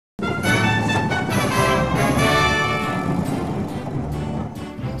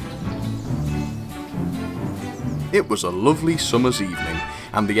It was a lovely summer's evening,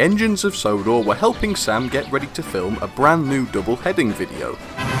 and the engines of Sodor were helping Sam get ready to film a brand new double-heading video.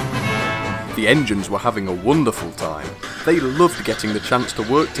 The engines were having a wonderful time. They loved getting the chance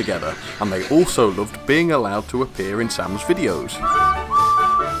to work together, and they also loved being allowed to appear in Sam's videos.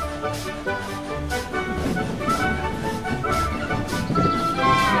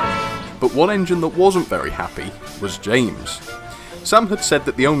 But one engine that wasn't very happy was James. Sam had said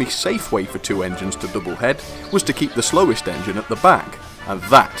that the only safe way for two engines to double head was to keep the slowest engine at the back, and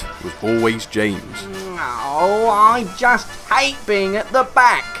that was always James. Oh, I just hate being at the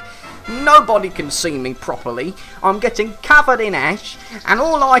back. Nobody can see me properly. I'm getting covered in ash, and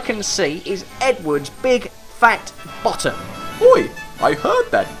all I can see is Edward's big, fat bottom. Oi, I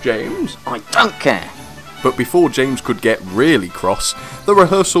heard that, James. I don't care. But before James could get really cross, the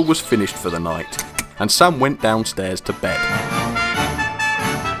rehearsal was finished for the night, and Sam went downstairs to bed.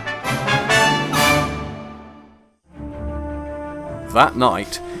 That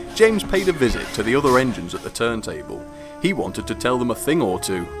night, James paid a visit to the other engines at the turntable. He wanted to tell them a thing or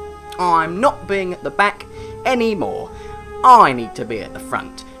two. I'm not being at the back anymore. I need to be at the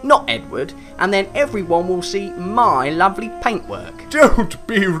front, not Edward, and then everyone will see my lovely paintwork. Don't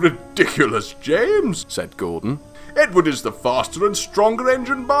be ridiculous, James, said Gordon. Edward is the faster and stronger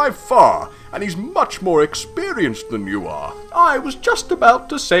engine by far, and he's much more experienced than you are. I was just about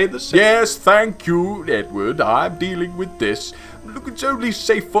to say the same. Yes, thank you, Edward. I'm dealing with this. Look, it's only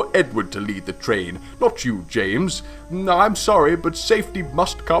safe for Edward to lead the train, not you, James. I'm sorry, but safety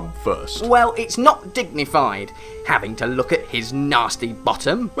must come first. Well, it's not dignified, having to look at his nasty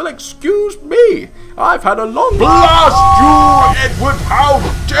bottom. Well, excuse me. I've had a long... Blast you, Edward! How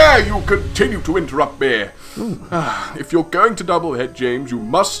dare you continue to interrupt me? If you're going to doublehead, James, you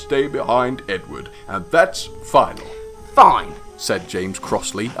must stay behind Edward, and that's final. Fine, said James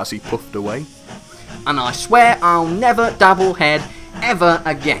crossly as he puffed away. And I swear I'll never double head ever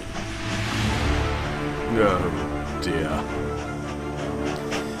again. Oh dear.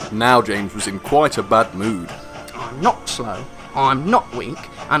 Now James was in quite a bad mood. I'm not slow, I'm not weak,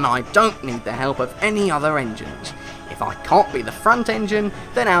 and I don't need the help of any other engines. If I can't be the front engine,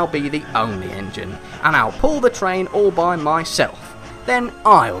 then I'll be the only engine, and I'll pull the train all by myself. Then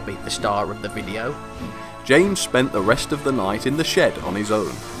I'll be the star of the video. James spent the rest of the night in the shed on his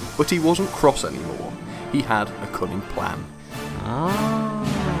own, but he wasn't cross anymore. He had a cunning plan.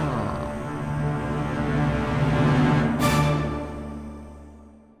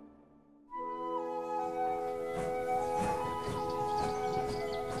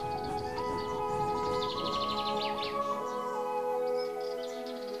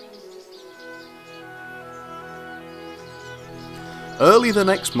 Early the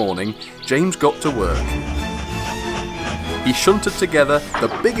next morning, James got to work. He shunted together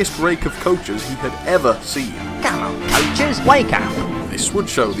the biggest rake of coaches he had ever seen. Come on, coaches, wake up! This would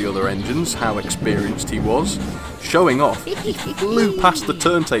show the other engines how experienced he was. Showing off, he flew past the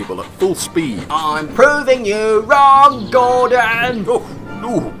turntable at full speed. I'm proving you wrong, Gordon!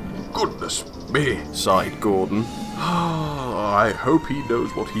 Oh, goodness me, sighed Gordon. I hope he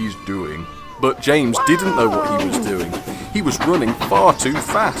knows what he's doing. But James didn't know what he was doing. He was running far too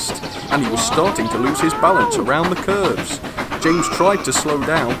fast, and he was starting to lose his balance around the curves. James tried to slow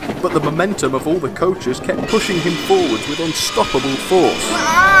down, but the momentum of all the coaches kept pushing him forwards with unstoppable force.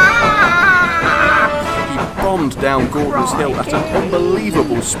 He bombed down Gordon's hill at an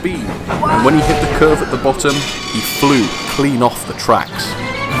unbelievable speed, and when he hit the curve at the bottom, he flew clean off the tracks.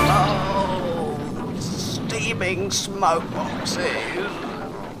 Oh, steaming smoke boxes.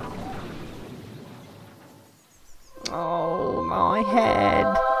 Oh, my head.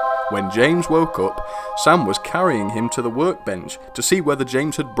 When James woke up, Sam was carrying him to the workbench to see whether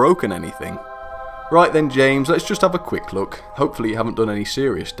James had broken anything. Right then, James, let's just have a quick look. Hopefully you haven't done any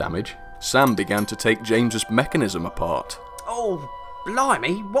serious damage. Sam began to take James's mechanism apart. Oh,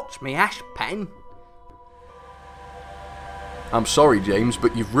 blimey, watch me ash pen. I'm sorry, James,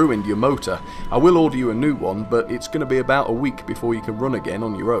 but you've ruined your motor. I will order you a new one, but it's going to be about a week before you can run again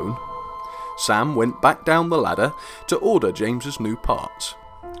on your own. Sam went back down the ladder to order James's new parts.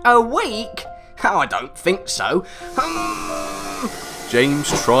 A week? Oh, I don't think so.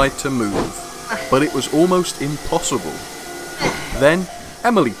 James tried to move, but it was almost impossible. Then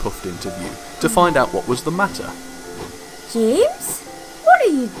Emily puffed into view to find out what was the matter. James? What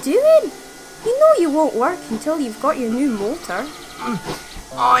are you doing? You know you won't work until you've got your new motor.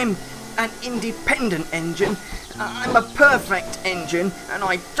 I'm an independent engine. I'm a perfect engine, and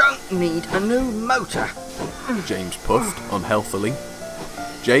I don't need a new motor. James puffed unhealthily.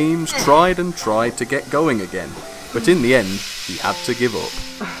 James tried and tried to get going again, but in the end, he had to give up.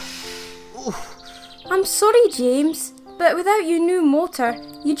 I'm sorry, James, but without your new motor,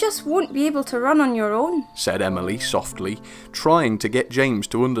 you just won't be able to run on your own, said Emily softly, trying to get James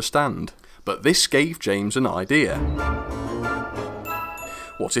to understand. But this gave James an idea.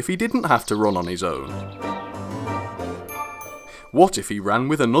 What if he didn't have to run on his own? What if he ran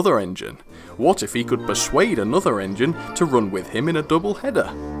with another engine? What if he could persuade another engine to run with him in a double header?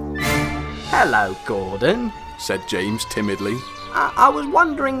 Hello, Gordon, said James timidly. I was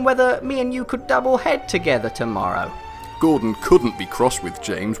wondering whether me and you could double head together tomorrow. Gordon couldn't be cross with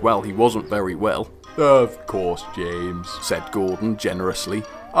James while he wasn't very well. Of course, James, said Gordon generously.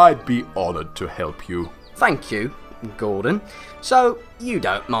 I'd be honoured to help you. Thank you, Gordon. So, you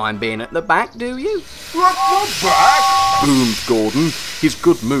don't mind being at the back, do you? At the back? Boomed Gordon, his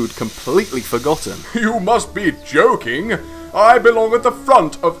good mood completely forgotten. You must be joking. I belong at the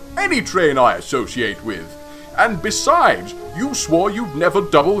front of any train I associate with. And besides, you swore you'd never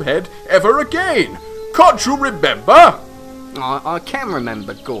double head ever again. Can't you remember? I can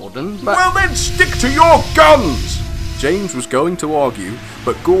remember, Gordon, but... Well then stick to your guns! James was going to argue,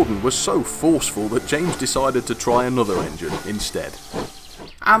 but Gordon was so forceful that James decided to try another engine instead.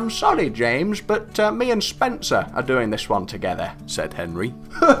 I'm sorry, James, but me and Spencer are doing this one together, said Henry.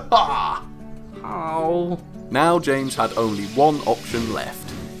 Oh. Now James had only one option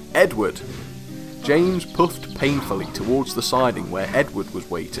left. Edward. James puffed painfully towards the siding where Edward was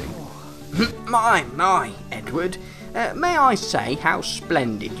waiting. My, Edward. May I say how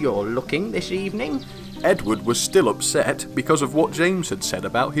splendid you're looking this evening? Edward was still upset because of what James had said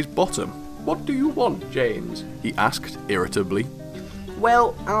about his bottom. What do you want, James? He asked irritably.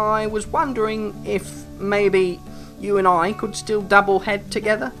 Well, I was wondering if maybe you and I could still double head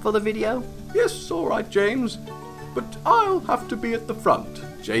together for the video. Yes, all right, James. But I'll have to be at the front.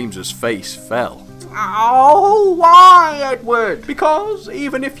 James's face fell. Oh, why, Edward? Because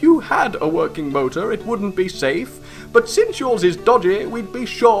even if you had a working motor, it wouldn't be safe. But since yours is dodgy, we'd be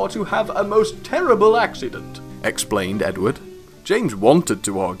sure to have a most terrible accident, explained Edward. James wanted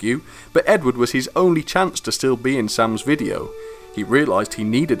to argue, but Edward was his only chance to still be in Sam's video. He realised he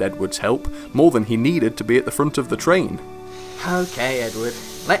needed Edward's help more than he needed to be at the front of the train. Okay, Edward,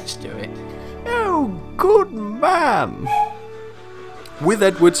 let's do it. Oh, good man! With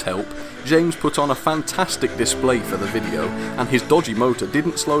Edward's help, James put on a fantastic display for the video, and his dodgy motor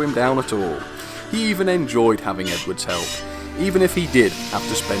didn't slow him down at all. He even enjoyed having Edward's help, even if he did have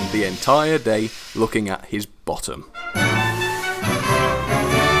to spend the entire day looking at his bottom.